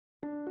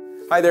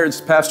Hi there,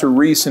 it's Pastor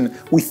Reese, and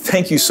we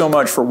thank you so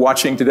much for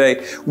watching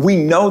today. We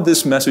know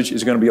this message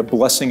is going to be a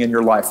blessing in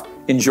your life.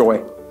 Enjoy.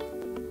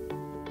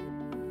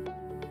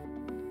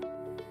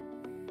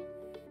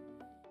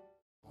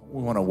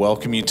 We want to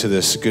welcome you to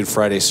this Good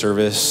Friday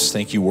service.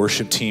 Thank you,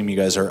 worship team. You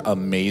guys are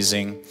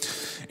amazing.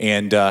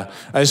 And I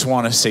just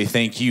want to say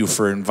thank you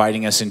for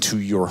inviting us into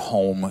your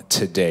home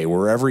today.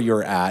 Wherever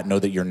you're at, know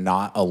that you're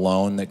not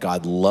alone, that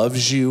God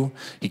loves you,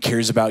 He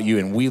cares about you,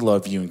 and we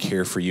love you and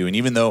care for you. And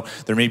even though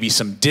there may be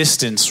some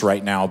distance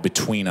right now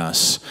between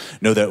us,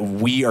 know that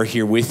we are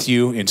here with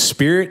you in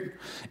spirit,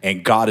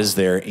 and God is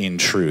there in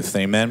truth.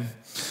 Amen.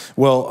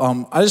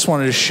 Well, I just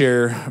wanted to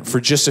share for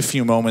just a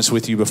few moments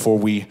with you before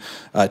we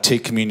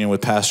take communion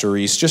with Pastor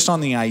Reese, just on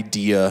the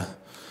idea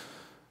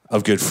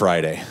of Good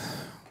Friday.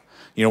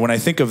 You know, when I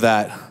think of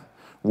that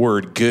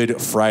word,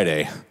 Good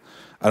Friday,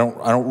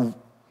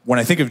 when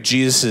I think of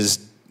Jesus'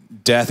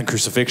 death and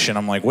crucifixion,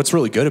 I'm like, what's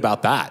really good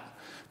about that?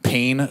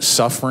 Pain,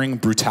 suffering,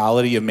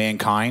 brutality of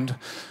mankind,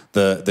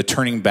 the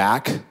turning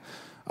back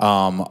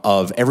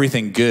of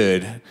everything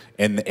good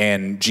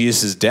and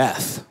Jesus'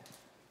 death.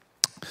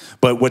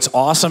 But what's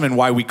awesome and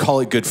why we call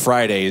it Good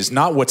Friday is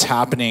not what's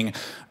happening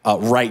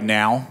right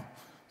now,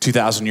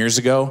 2,000 years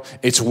ago.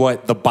 It's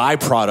what the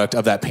byproduct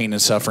of that pain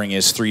and suffering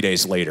is 3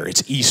 days later.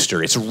 It's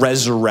Easter. It's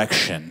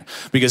resurrection.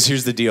 Because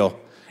here's the deal.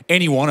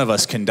 Any one of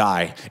us can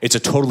die. It's a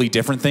totally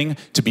different thing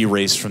to be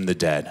raised from the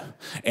dead.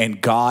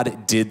 And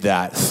God did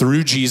that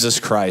through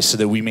Jesus Christ so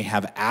that we may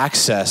have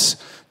access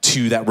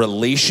to that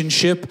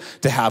relationship,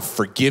 to have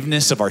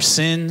forgiveness of our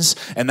sins.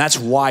 And that's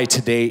why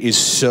today is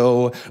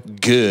so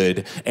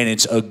good, and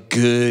it's a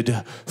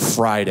Good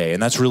Friday.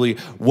 And that's really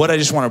what I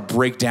just want to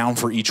break down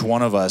for each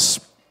one of us.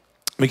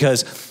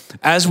 Because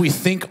as we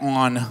think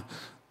on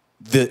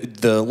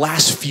the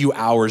last few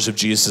hours of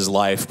Jesus'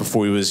 life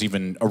before he was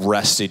even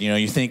arrested,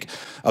 you think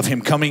of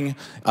him coming.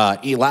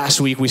 Last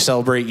week we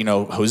celebrate,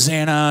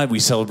 Hosanna. We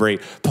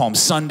celebrate Palm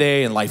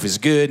Sunday, and life is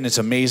good, and it's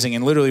amazing.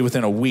 And literally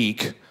within a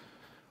week,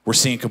 we're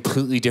seeing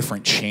completely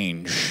different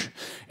change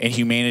and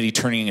humanity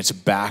turning its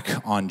back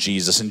on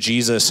Jesus. And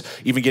Jesus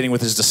even getting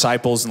with his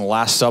disciples in the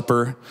Last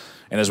Supper,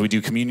 and as we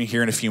do communion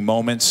here in a few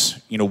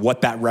moments,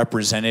 what that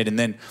represented. And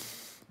then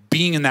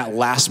being in that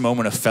last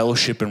moment of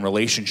fellowship and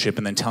relationship,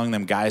 and then telling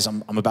them, guys,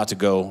 I'm about to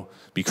go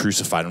be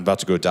crucified. I'm about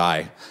to go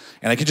die.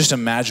 And I could just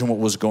imagine what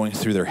was going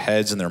through their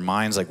heads and their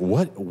minds. Like,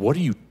 what are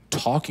you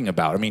talking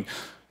about? I mean,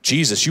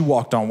 Jesus, you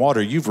walked on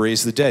water. You've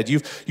raised the dead.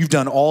 You've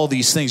done all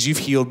these things. You've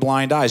healed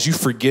blind eyes. You've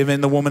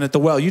forgiven the woman at the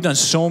well. You've done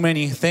so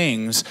many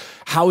things.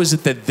 How is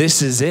it that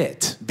this is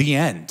it? The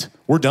end.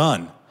 We're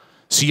done.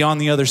 See you on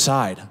the other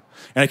side.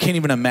 And I can't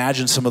even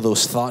imagine some of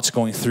those thoughts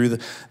going through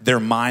their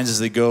minds as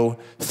they go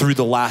through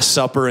the Last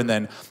Supper, and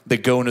then they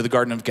go into the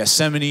Garden of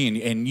Gethsemane,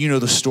 and you know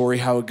the story,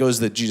 how it goes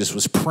that Jesus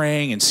was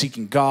praying and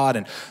seeking God,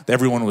 and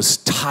everyone was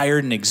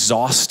tired and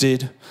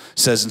exhausted. It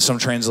says in some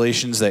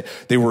translations that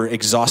they were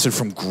exhausted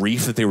from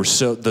grief, that they were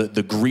so,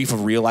 the grief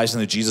of realizing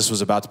that Jesus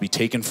was about to be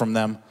taken from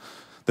them,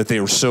 that they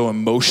were so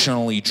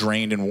emotionally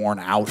drained and worn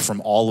out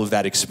from all of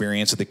that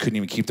experience that they couldn't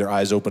even keep their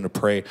eyes open to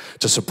pray,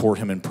 to support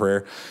him in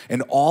prayer.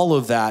 And all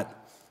of that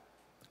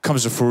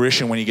comes to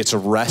fruition when he gets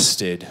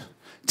arrested,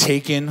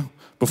 taken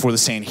before the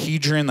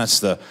Sanhedrin.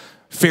 That's the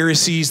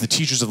Pharisees, the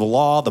teachers of the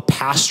law, the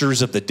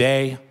pastors of the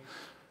day,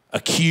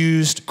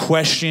 accused,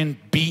 questioned,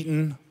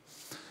 beaten,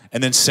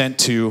 and then sent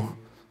to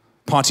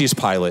Pontius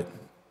Pilate,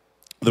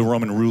 the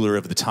Roman ruler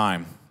of the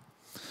time.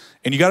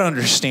 And you got to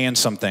understand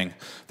something,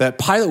 that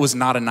Pilate was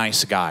not a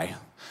nice guy.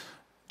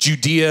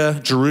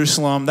 Judea,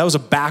 Jerusalem, that was a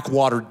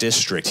backwater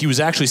district. He was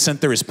actually sent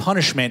there as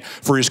punishment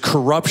for his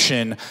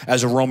corruption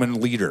as a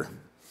Roman leader.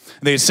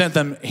 They had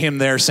sent him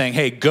there saying,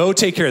 hey, go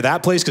take care of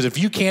that place, because if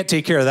you can't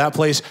take care of that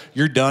place,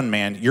 you're done,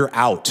 man. You're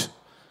out.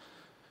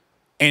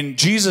 And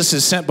Jesus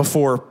is sent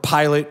before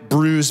Pilate,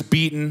 bruised,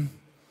 beaten,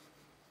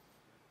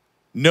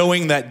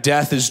 knowing that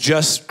death is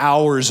just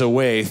hours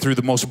away through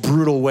the most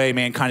brutal way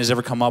mankind has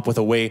ever come up with,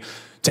 a way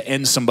to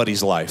end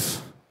somebody's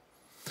life.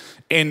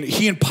 And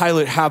he and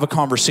Pilate have a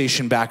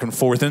conversation back and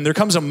forth. And there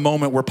comes a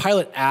moment where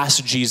Pilate asks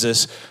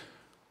Jesus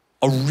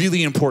a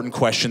really important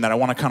question that I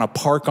want to kind of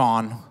park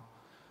on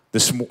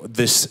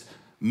this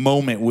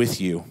moment with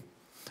you.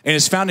 And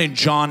it's found in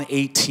John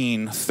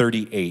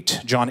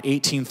 18:38. John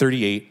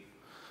 18:38.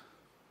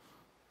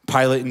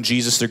 Pilate and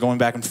Jesus, they're going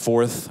back and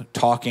forth,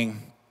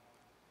 talking.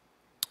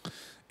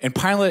 And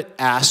Pilate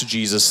asked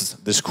Jesus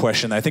this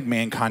question that I think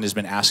mankind has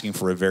been asking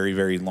for a very,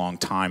 very long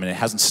time, and it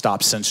hasn't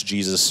stopped since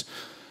Jesus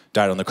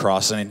died on the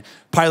cross. And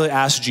Pilate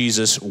asked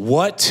Jesus,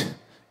 what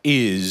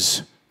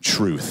is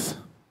truth?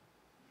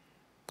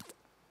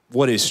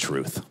 What is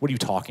truth? What are you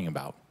talking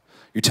about?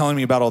 You're telling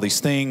me about all these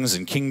things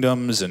and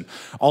kingdoms and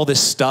all this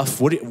stuff.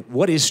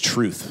 What is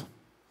truth?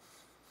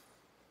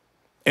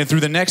 And through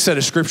the next set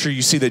of scripture,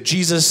 you see that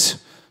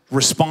Jesus'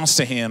 response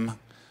to him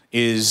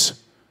is,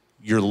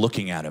 you're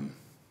looking at him.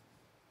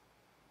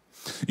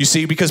 You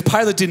see, because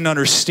Pilate didn't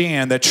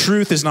understand that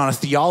truth is not a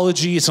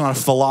theology, it's not a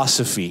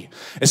philosophy,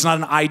 it's not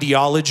an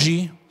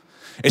ideology,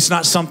 It's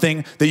not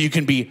something that you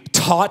can be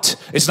taught.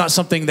 It's not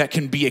something that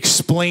can be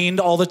explained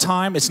all the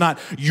time. It's not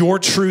your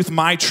truth,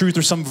 my truth,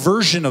 or some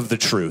version of the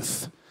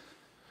truth.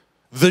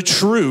 The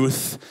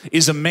truth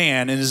is a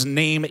man, and his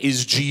name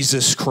is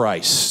Jesus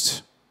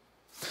Christ.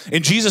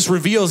 And Jesus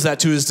reveals that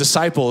to his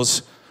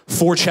disciples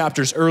 4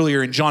 chapters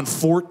earlier in John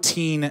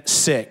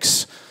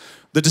 14:6.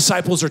 The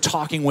disciples are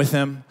talking with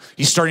him.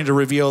 He's starting to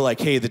reveal like,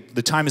 hey,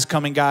 the time is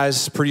coming,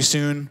 guys, pretty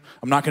soon.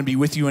 I'm not going to be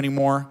with you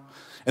anymore.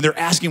 And they're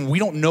asking, we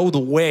don't know the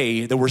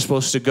way that we're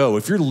supposed to go.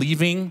 If you're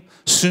leaving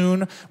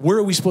soon, where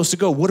are we supposed to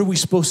go? What are we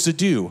supposed to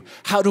do?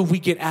 How do we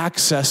get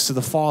access to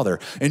the Father?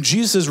 And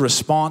Jesus'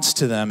 response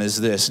to them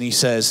is this, and he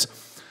says,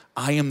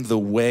 I am the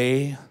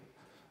way,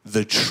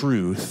 the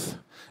truth,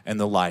 and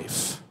the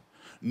life.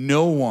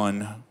 No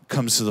one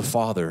comes to the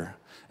Father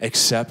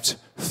except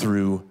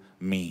through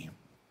me.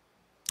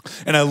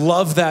 And I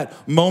love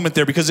that moment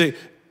there because it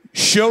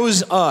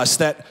shows us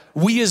that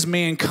we as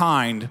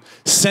mankind,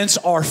 since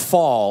our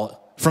fall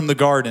from the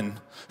garden,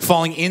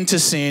 falling into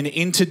sin,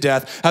 into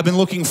death, have been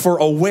looking for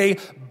a way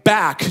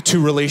back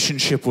to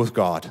relationship with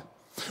God.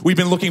 We've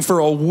been looking for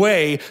a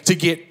way to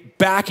get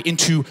back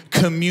into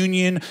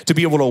communion, to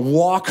be able to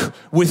walk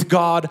with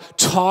God,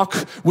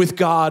 talk with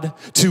God,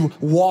 to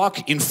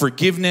walk in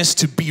forgiveness,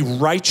 to be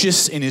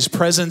righteous in his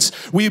presence.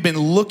 We've been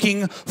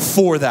looking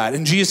for that.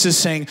 And Jesus is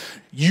saying,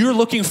 you're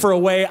looking for a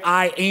way.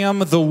 I am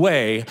the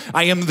way.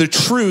 I am the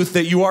truth,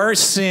 that you are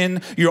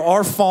sin, you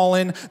are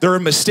fallen. There are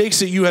mistakes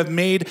that you have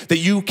made, that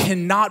you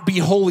cannot be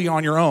holy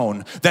on your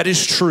own. That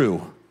is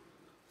true.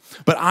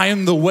 But I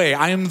am the way.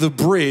 I am the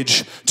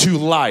bridge to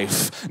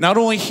life. Not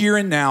only here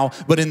and now,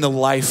 but in the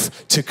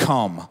life to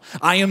come.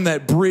 I am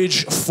that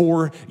bridge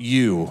for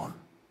you.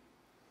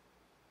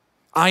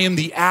 I am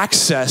the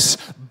access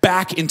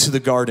back into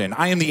the garden.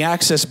 I am the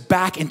access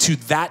back into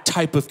that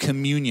type of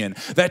communion,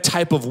 that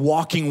type of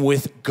walking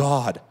with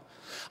God.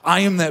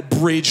 I am that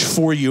bridge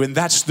for you, and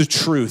that's the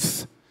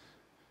truth.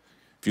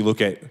 If you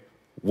look at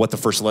what the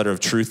first letter of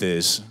truth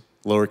is,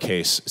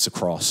 lowercase, it's a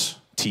cross,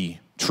 T,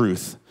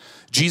 truth.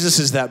 Jesus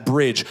is that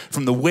bridge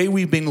from the way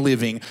we've been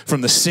living, from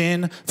the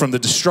sin, from the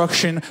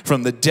destruction,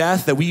 from the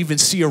death that we even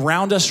see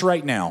around us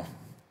right now.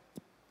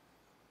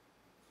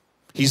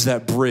 He's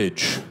that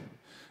bridge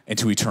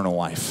into eternal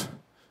life.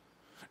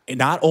 And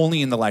not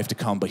only in the life to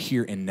come, but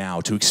here and now,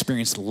 to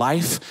experience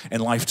life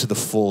and life to the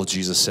full,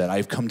 Jesus said. I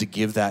have come to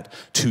give that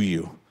to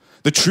you.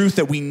 The truth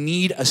that we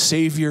need a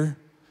Savior,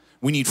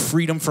 we need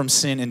freedom from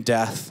sin and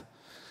death,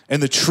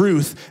 and the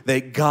truth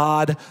that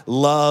God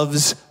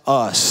loves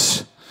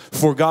us.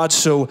 For God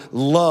so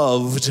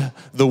loved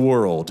the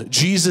world.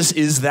 Jesus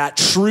is that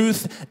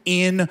truth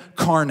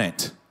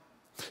incarnate.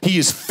 He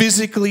is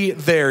physically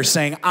there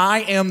saying,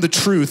 I am the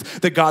truth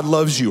that God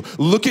loves you.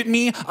 Look at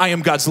me, I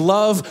am God's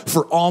love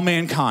for all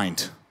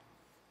mankind.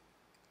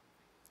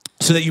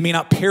 So that you may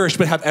not perish,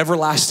 but have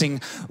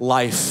everlasting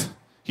life.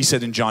 He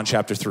said in John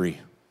chapter 3,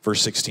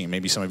 verse 16.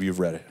 Maybe some of you have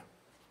read it.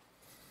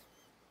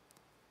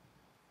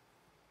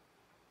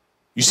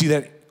 You see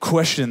that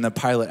question that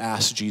Pilate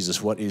asked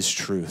Jesus, what is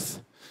truth?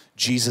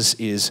 Jesus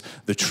is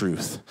the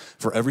truth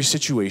for every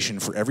situation,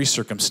 for every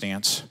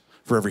circumstance,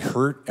 for every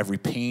hurt, every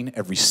pain,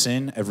 every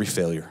sin, every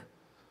failure.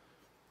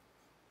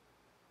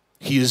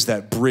 He is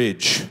that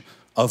bridge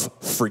of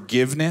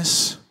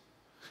forgiveness.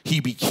 He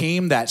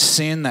became that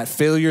sin, that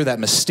failure, that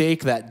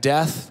mistake, that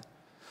death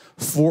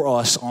for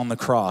us on the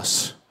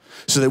cross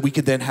so that we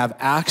could then have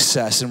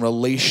access and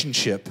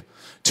relationship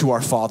to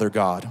our Father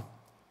God.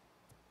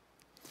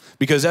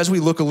 Because as we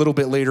look a little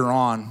bit later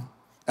on,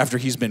 after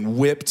he's been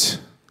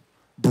whipped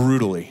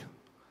brutally,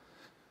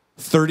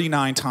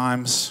 39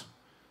 times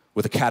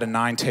with a cat of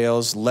nine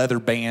tails, leather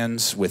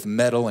bands with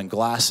metal and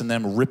glass in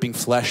them, ripping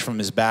flesh from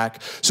his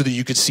back so that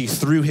you could see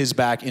through his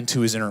back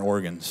into his inner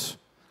organs.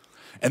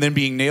 And then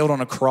being nailed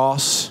on a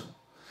cross,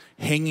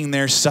 hanging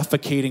there,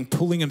 suffocating,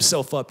 pulling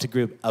himself up to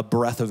grab a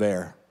breath of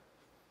air.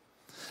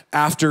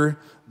 After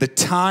the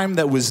time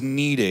that was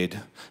needed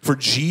for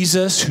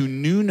Jesus, who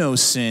knew no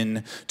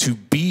sin, to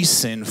be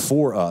sin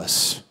for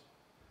us,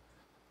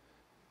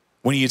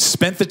 when he had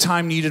spent the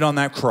time needed on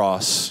that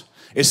cross,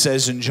 it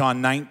says in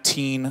John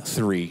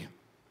 19:30,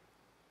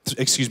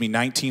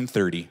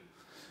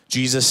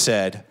 Jesus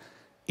said,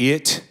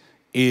 "It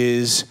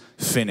is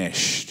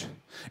finished."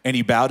 And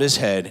he bowed his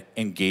head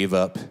and gave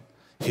up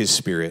his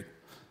spirit.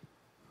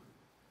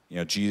 You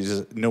know,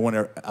 Jesus, no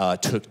one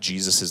took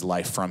Jesus'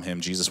 life from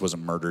him. Jesus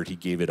wasn't murdered. He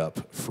gave it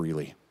up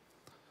freely,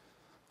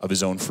 of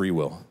his own free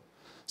will.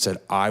 Said,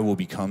 I will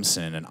become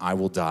sin and I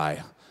will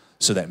die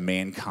so that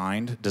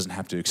mankind doesn't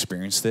have to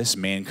experience this.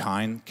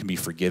 Mankind can be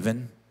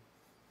forgiven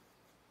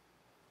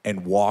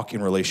and walk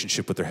in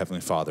relationship with their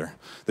Heavenly Father.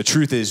 The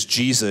truth is,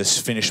 Jesus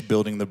finished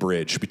building the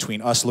bridge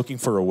between us looking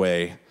for a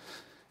way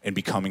and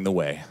becoming the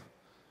way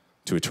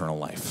to eternal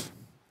life.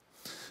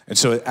 And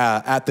so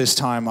at this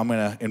time, I'm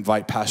going to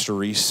invite Pastor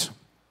Reese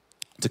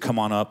to come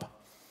on up.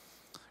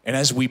 And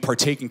as we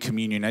partake in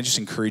communion, I just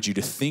encourage you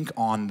to think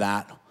on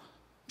that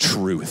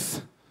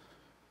truth,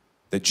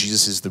 that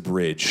Jesus is the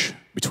bridge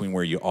between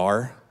where you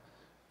are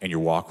and your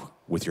walk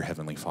with your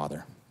Heavenly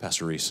Father.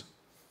 Pastor Reese.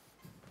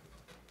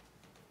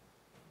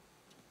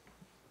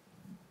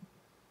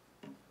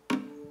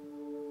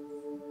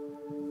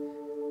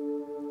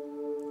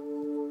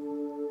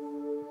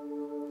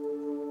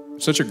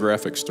 Such a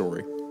graphic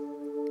story.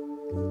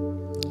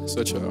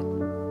 Such a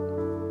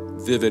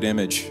vivid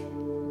image.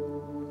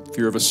 If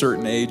you're of a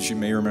certain age, you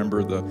may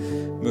remember the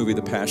movie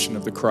The Passion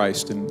of the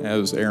Christ. And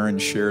as Aaron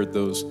shared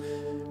those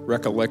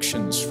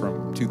recollections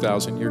from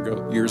 2,000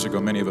 years ago,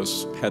 many of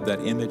us had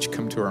that image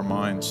come to our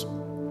minds.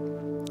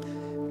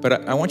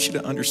 But I want you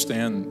to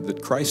understand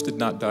that Christ did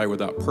not die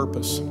without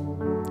purpose.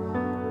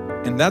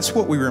 And that's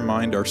what we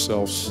remind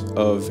ourselves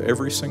of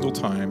every single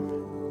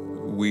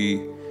time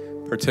we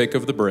partake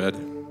of the bread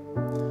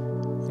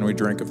and we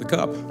drink of the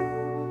cup.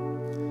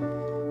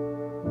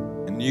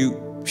 And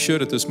you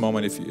should at this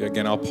moment,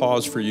 again, I'll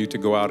pause for you to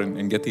go out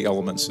and get the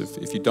elements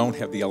if you don't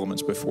have the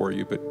elements before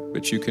you,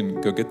 but you can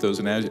go get those.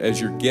 And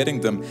as you're getting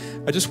them,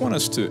 I just want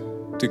us to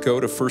go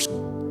to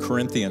 1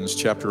 Corinthians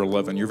chapter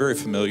 11. You're very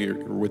familiar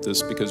with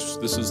this because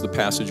this is the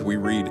passage we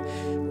read,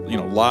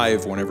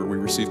 live whenever we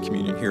receive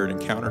communion here at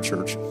Encounter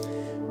Church.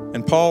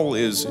 And Paul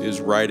is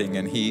writing,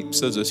 and he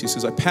says this. He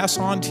says, I pass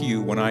on to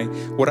you what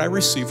I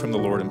received from the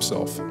Lord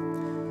himself.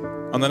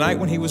 On the night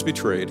when he was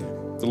betrayed,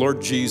 the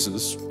Lord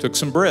Jesus took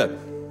some bread,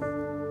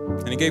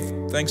 and he gave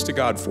thanks to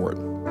God for it.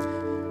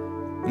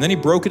 And then he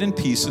broke it in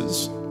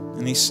pieces,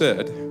 and he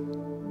said,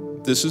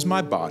 this is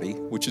my body,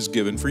 which is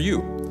given for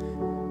you.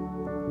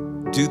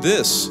 Do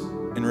this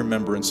in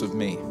remembrance of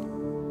me.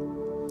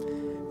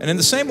 And in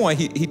the same way,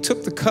 he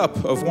took the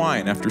cup of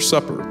wine after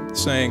supper,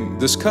 saying,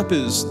 this cup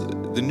is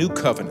the new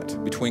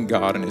covenant between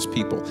God and his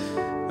people,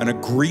 an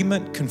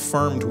agreement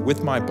confirmed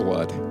with my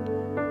blood.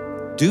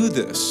 Do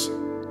this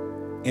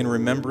in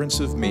remembrance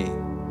of me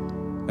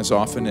as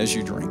often as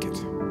you drink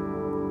it.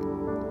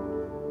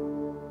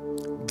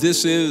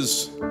 This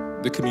is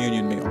the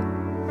communion meal.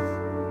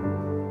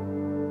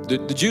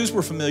 The Jews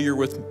were familiar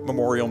with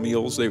memorial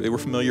meals. They were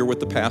familiar with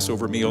the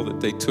Passover meal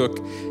that they took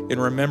in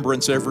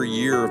remembrance every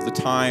year of the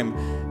time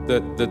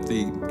that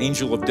the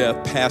angel of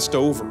death passed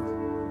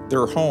over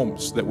their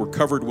homes that were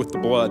covered with the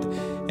blood.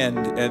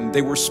 And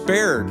they were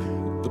spared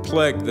the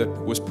plague that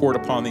was poured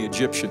upon the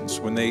Egyptians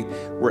when they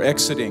were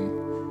exiting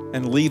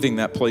and leaving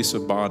that place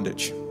of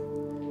bondage.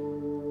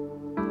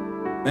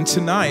 And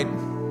tonight,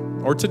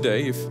 or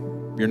today, if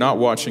you're not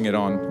watching it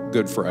on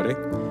Good Friday,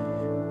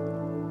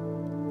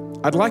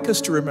 I'd like us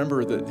to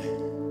remember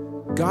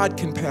that God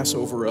can pass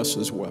over us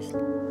as well.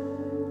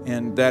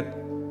 And that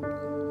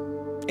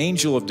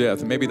angel of death,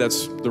 and maybe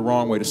that's the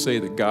wrong way to say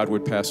that God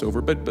would pass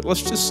over, but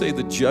let's just say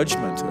the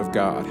judgment of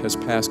God has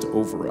passed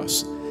over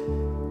us.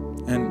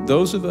 And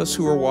those of us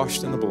who are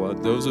washed in the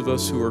blood, those of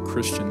us who are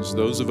Christians,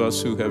 those of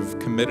us who have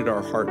committed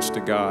our hearts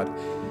to God,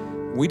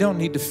 we don't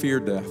need to fear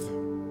death.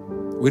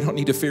 We don't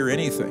need to fear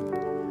anything.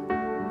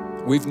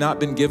 We've not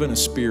been given a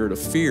spirit of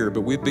fear,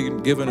 but we've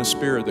been given a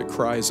spirit that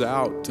cries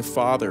out to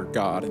Father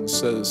God and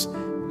says,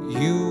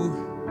 you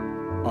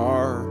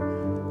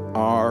are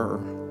our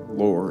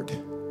Lord,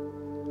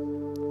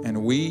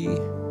 and we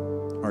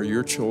are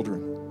your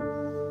children,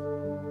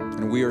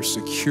 and we are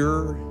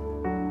secure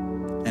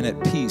and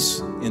at peace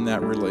in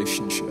that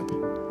relationship.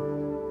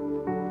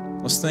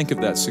 Let's think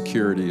of that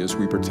security as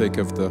we partake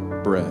of the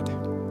bread.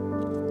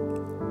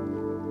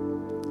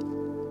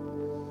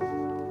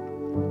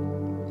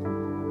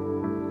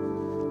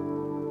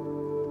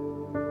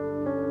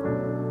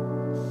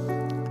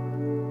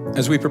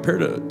 As we prepare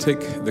to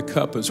take the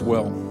cup as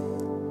well,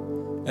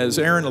 as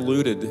Aaron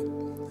alluded,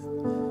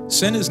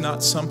 sin is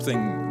not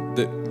something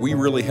that we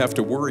really have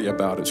to worry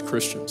about as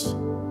Christians.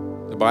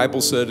 The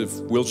Bible said if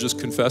we'll just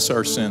confess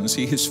our sins,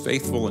 he is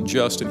faithful and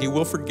just, and he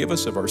will forgive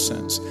us of our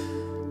sins,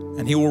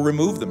 and he will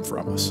remove them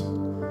from us.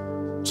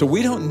 So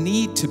we don't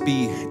need to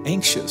be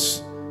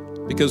anxious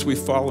because we've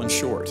fallen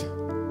short.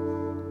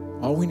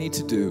 All we need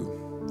to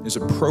do is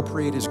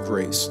appropriate his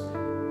grace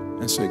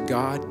and say,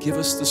 God, give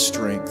us the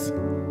strength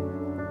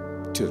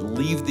to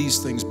leave these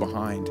things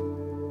behind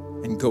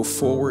and go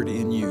forward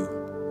in you.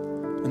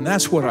 And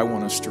that's what I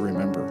want us to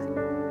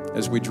remember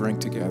as we drink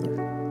together.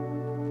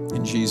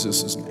 In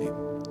Jesus' name.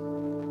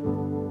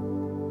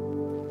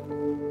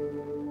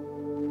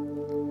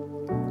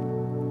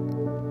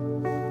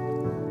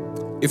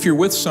 If you're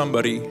with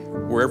somebody,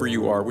 wherever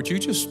you are, would you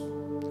just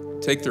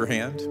take their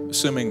hand,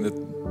 assuming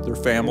that they're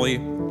family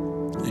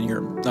and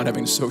you're not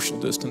having social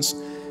distance,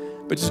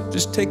 but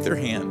just take their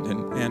hand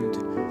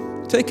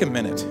and take a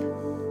minute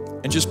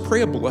and just pray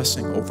a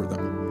blessing over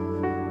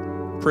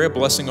them. Pray a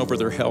blessing over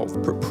their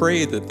health.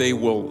 Pray that they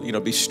will,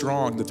 be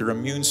strong, that their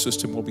immune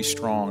system will be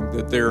strong,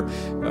 that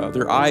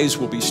their eyes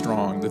will be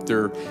strong, that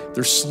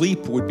their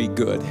sleep would be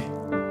good.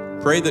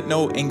 Pray that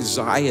no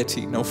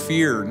anxiety, no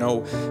fear,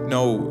 no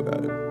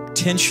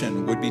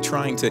tension would be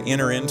trying to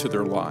enter into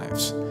their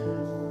lives.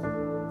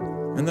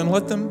 And then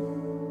let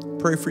them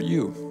pray for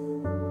you,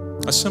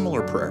 a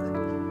similar prayer.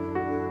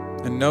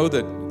 And know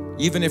that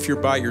even if you're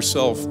by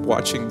yourself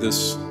watching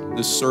this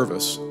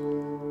service,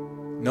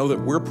 know that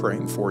we're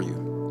praying for you.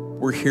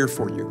 We're here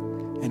for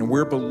you. And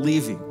we're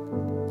believing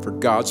for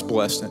God's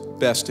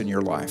best in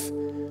your life.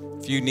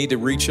 If you need to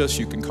reach us,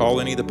 you can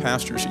call any of the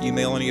pastors,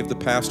 email any of the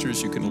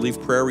pastors. You can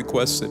leave prayer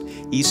requests at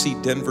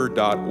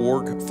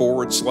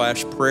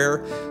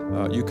ecdenver.org/prayer.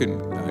 You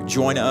can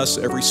join us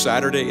every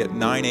Saturday at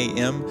 9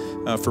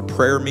 a.m. For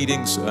prayer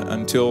meetings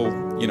until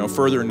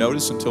further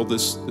notice, until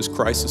this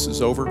crisis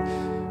is over.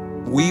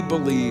 We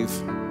believe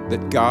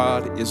that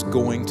God is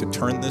going to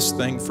turn this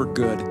thing for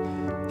good,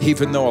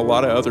 even though a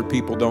lot of other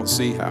people don't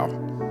see how,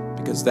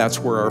 because that's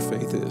where our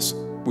faith is.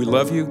 We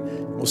love you.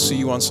 We'll see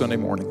you on Sunday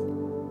morning.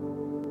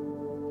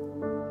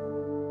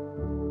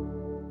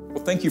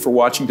 Well, thank you for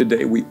watching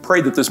today. We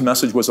pray that this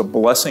message was a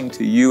blessing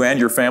to you and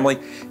your family.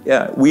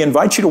 We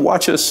invite you to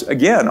watch us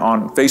again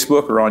on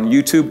Facebook or on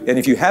YouTube. And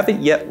if you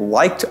haven't yet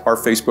liked our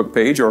Facebook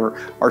page or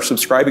are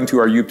subscribing to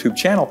our YouTube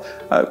channel,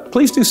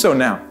 please do so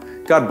now.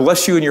 God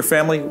bless you and your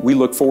family. We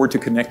look forward to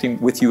connecting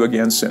with you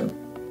again soon.